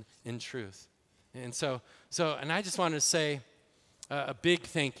and in truth. And so and I just wanted to say a big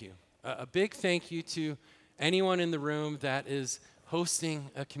thank you. A big thank you to anyone in the room that is hosting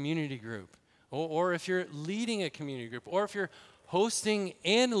a community group, or if you're leading a community group, or if you're hosting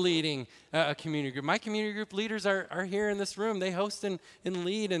and leading a community group. My community group leaders are here in this room. They host and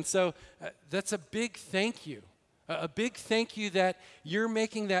lead, and so that's a big thank you. A big thank you that you're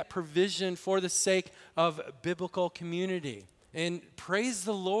making that provision for the sake of biblical community. And praise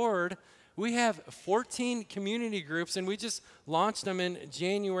the Lord, we have 14 community groups, and we just launched them in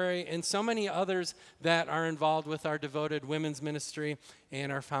January, and so many others that are involved with our devoted women's ministry and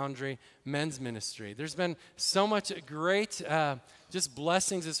our Foundry men's ministry. There's been so much great just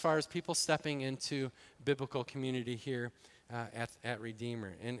blessings as far as people stepping into biblical community here at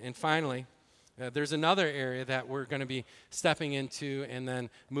Redeemer. And finally, there's another area that we're going to be stepping into and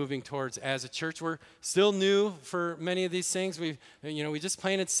then moving towards as a church. We're still new for many of these things. We just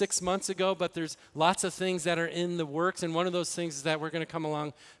planted 6 months ago, but there's lots of things that are in the works. And one of those things is that we're going to come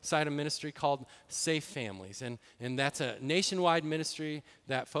alongside a ministry called Safe Families. And that's a nationwide ministry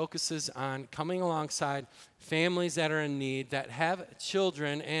that focuses on coming alongside families that are in need, that have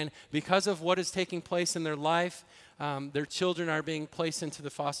children, and because of what is taking place in their life, their children are being placed into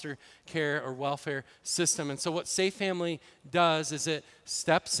the foster care or welfare system. And so what Safe Family does is it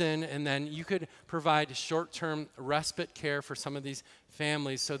steps in, and then you could provide short-term respite care for some of these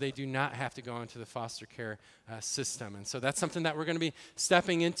families so they do not have to go into the foster care system. And so that's something that we're going to be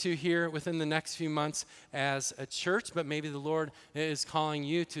stepping into here within the next few months as a church, but maybe the Lord is calling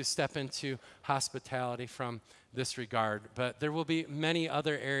you to step into hospitality from this regard. But there will be many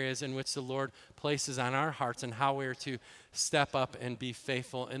other areas in which the Lord places on our hearts and how we are to step up and be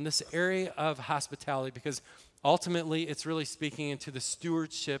faithful in this area of hospitality, because ultimately it's really speaking into the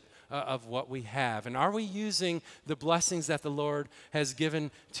stewardship of what we have. And are we using the blessings that the Lord has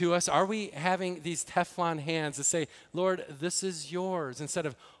given to us? Are we having these Teflon hands to say, Lord, this is yours, instead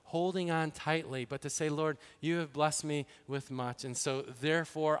of holding on tightly, but to say, Lord, you have blessed me with much, and so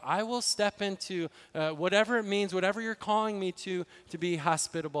therefore I will step into whatever it means, whatever you're calling me to be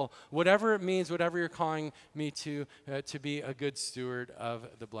hospitable, whatever it means, whatever you're calling me to be a good steward of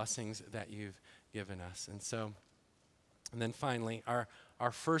the blessings that you've given us. And then finally,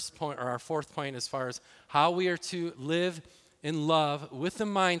 our first point, or our fourth point, as far as how we are to live in love, with the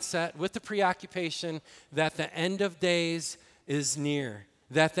mindset, with the preoccupation that the end of days is near,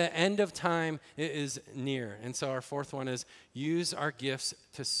 that the end of time is near. And so our fourth one is use our gifts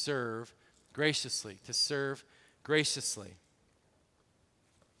to serve graciously, to serve graciously.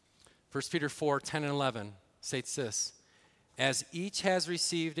 1 Peter 4:10 and 11 states this: as each has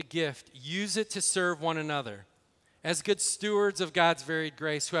received a gift, use it to serve one another. As good stewards of God's varied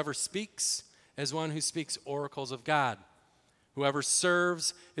grace, whoever speaks as one who speaks oracles of God. Whoever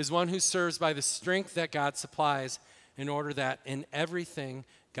serves is one who serves by the strength that God supplies, in order that in everything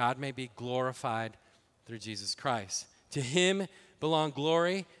God may be glorified through Jesus Christ. To him belong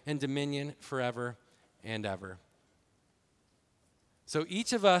glory and dominion forever and ever. So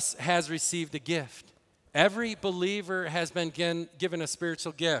each of us has received a gift. Every believer has been given a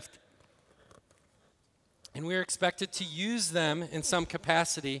spiritual gift. And we are expected to use them in some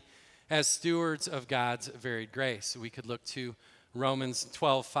capacity as stewards of God's varied grace. We could look to Romans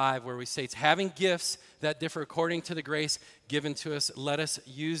 12:5, where we say, having gifts that differ according to the grace given to us, let us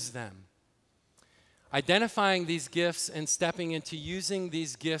use them. Identifying these gifts and stepping into using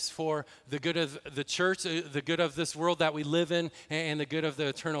these gifts for the good of the church, the good of this world that we live in, and the good of the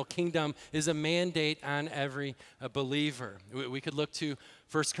eternal kingdom is a mandate on every believer. We could look to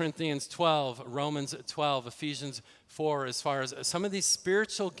 1 Corinthians 12, Romans 12, Ephesians 4, as far as some of these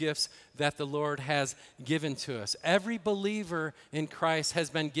spiritual gifts that the Lord has given to us. Every believer in Christ has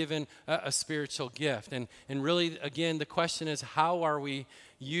been given a spiritual gift. And really, again, the question is, how are we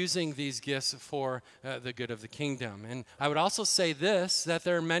using these gifts for the good of the kingdom? And I would also say this, that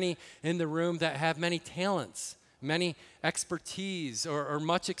there are many in the room that have many talents, many expertise or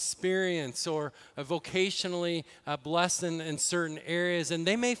much experience or vocationally blessed in certain areas. And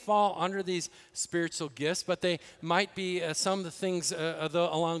they may fall under these spiritual gifts, but they might be some of the things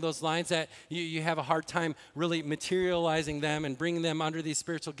along those lines that you have a hard time really materializing them and bringing them under these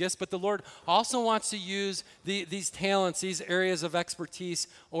spiritual gifts. But the Lord also wants to use these talents, these areas of expertise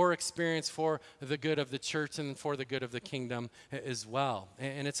or experience for the good of the church and for the good of the kingdom as well.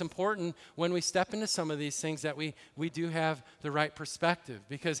 And it's important when we step into some of these things that we do have the right perspective,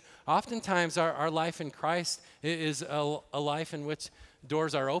 because oftentimes our life in Christ is a life in which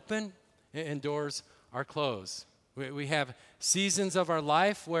doors are open and doors are closed. We have seasons of our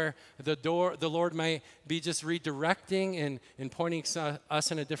life where the Lord may be just redirecting and pointing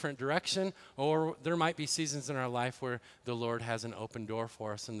us in a different direction, or there might be seasons in our life where the Lord has an open door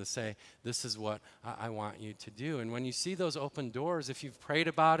for us and to say, this is what I want you to do. And when you see those open doors, if you've prayed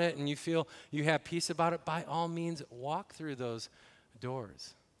about it and you feel you have peace about it, by all means, walk through those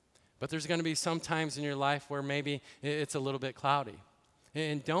doors. But there's going to be some times in your life where maybe it's a little bit cloudy.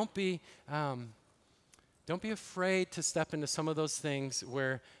 And don't be afraid to step into some of those things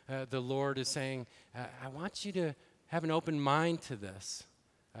where the Lord is saying, I want you to have an open mind to this.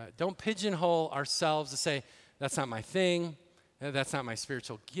 Don't pigeonhole ourselves to say, that's not my thing, that's not my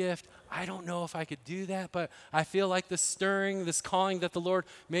spiritual gift. I don't know if I could do that, but I feel like this stirring, this calling that the Lord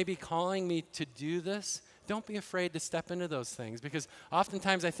may be calling me to do this. Don't be afraid to step into those things, because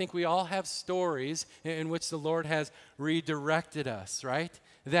oftentimes I think we all have stories in which the Lord has redirected us, right?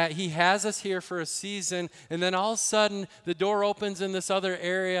 That he has us here for a season, and then all of a sudden the door opens in this other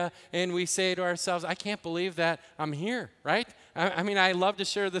area, and we say to ourselves, I can't believe that I'm here, right? I mean, I love to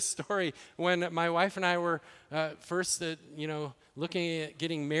share this story. When my wife and I were first, looking at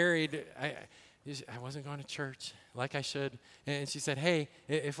getting married, I wasn't going to church like I should, and she said, hey,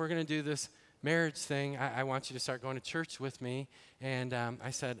 if we're going to do this marriage thing, I want you to start going to church with me. And I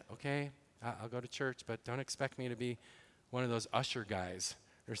said, okay, I'll go to church, but don't expect me to be one of those usher guys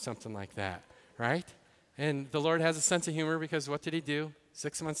or something like that, right? And the Lord has a sense of humor, because what did he do?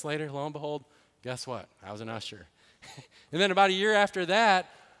 6 months later, lo and behold, guess what? I was an usher. And then about a year after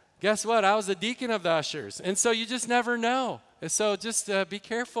that, guess what? I was the deacon of the ushers. And so you just never know. And so just be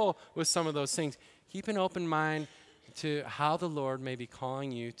careful with some of those things. Keep an open mind to how the Lord may be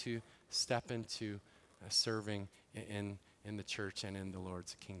calling you to step into serving in the church and in the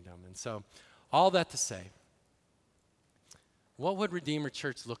Lord's kingdom. And so all that to say, what would Redeemer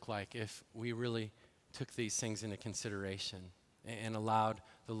Church look like if we really took these things into consideration and allowed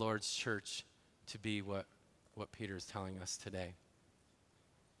the Lord's church to be what Peter is telling us today?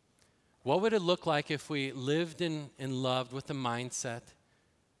 What would it look like if we lived and loved with the mindset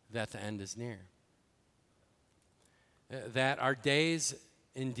that the end is near? That our days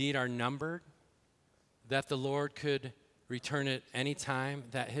indeed are numbered, that the Lord could return at any time,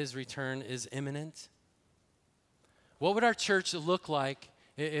 that his return is imminent? What would our church look like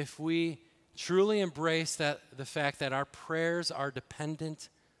if we truly embrace the fact that our prayers are dependent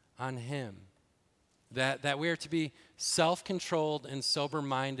on him? That we are to be self-controlled and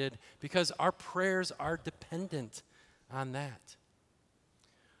sober-minded, because our prayers are dependent on that.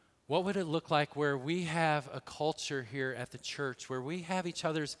 What would it look like where we have a culture here at the church where we have each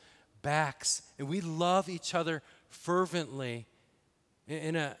other's backs and we love each other fervently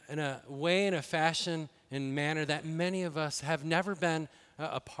in a way, in a fashion, and manner that many of us have never been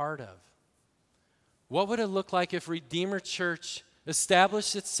a part of? What would it look like if Redeemer Church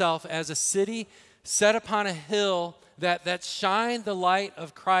established itself as a city set upon a hill that shined the light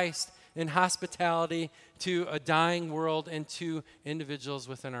of Christ in hospitality to a dying world and to individuals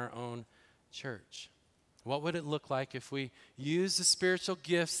within our own church? What would it look like if we use the spiritual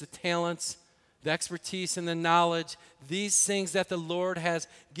gifts, the talents, the expertise and the knowledge, these things that the Lord has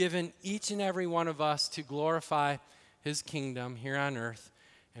given each and every one of us to glorify his kingdom here on earth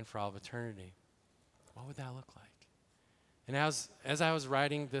and for all of eternity. What would that look like? And as I was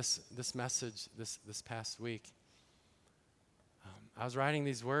writing this message this past week, I was writing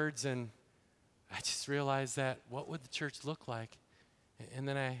these words, and I just realized that what would the church look like? And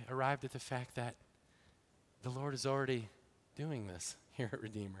then I arrived at the fact that the Lord is already doing this here at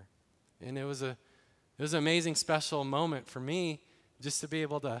Redeemer. And it was an amazing, special moment for me just to be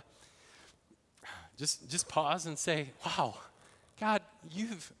able to just pause and say, wow, God, you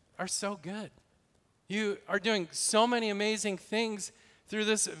are so good. You are doing so many amazing things through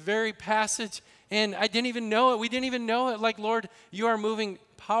this very passage, and I didn't even know it. We didn't even know it. Like, Lord, you are moving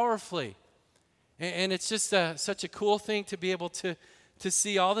powerfully. And it's just such a cool thing to be able to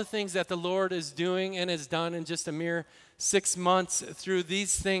see all the things that the Lord is doing and has done in just a mere 6 months through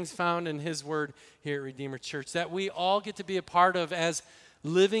these things found in his word here at Redeemer Church, that we all get to be a part of as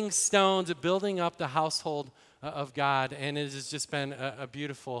living stones building up the household of God. And it has just been a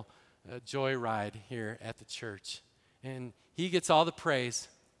beautiful joyride here at the church. And he gets all the praise.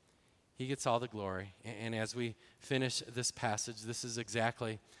 He gets all the glory. And as we finish this passage, this is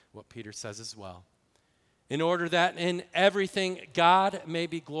exactly what Peter says as well. In order that in everything God may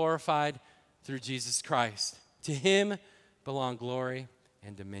be glorified through Jesus Christ. To him belong glory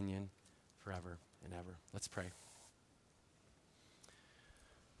and dominion forever and ever. Let's pray.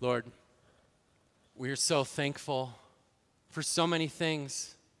 Lord, we are so thankful for so many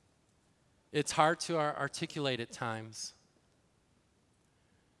things. It's hard to articulate at times.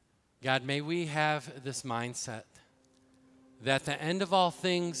 God, may we have this mindset that the end of all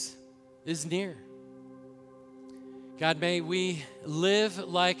things is near. God, may we live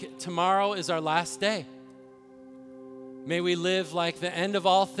like tomorrow is our last day. May we live like the end of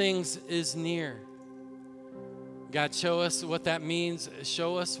all things is near. God, show us what that means.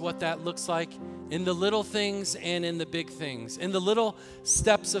 Show us what that looks like in the little things and in the big things, in the little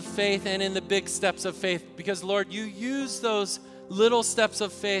steps of faith and in the big steps of faith. Because, Lord, you use those little steps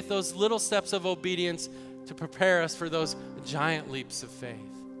of faith, those little steps of obedience to prepare us for those giant leaps of faith.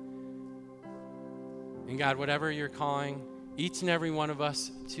 And God, whatever you're calling each and every one of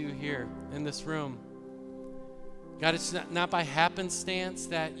us to here in this room, God, it's not by happenstance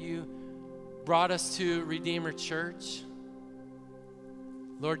that you brought us to Redeemer Church.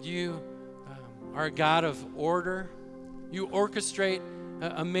 Lord, you are a God of order. You orchestrate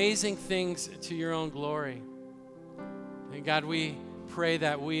amazing things to your own glory. And God, we pray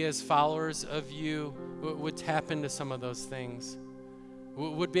that we as followers of you would tap into some of those things,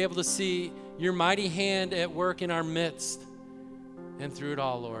 would be able to see your mighty hand at work in our midst. And through it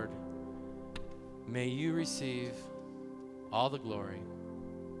all, Lord, may you receive all the glory,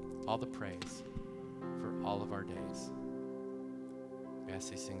 all the praise for all of our days. We ask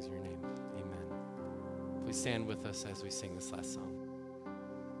these things in your name. Amen. Please stand with us as we sing this last song.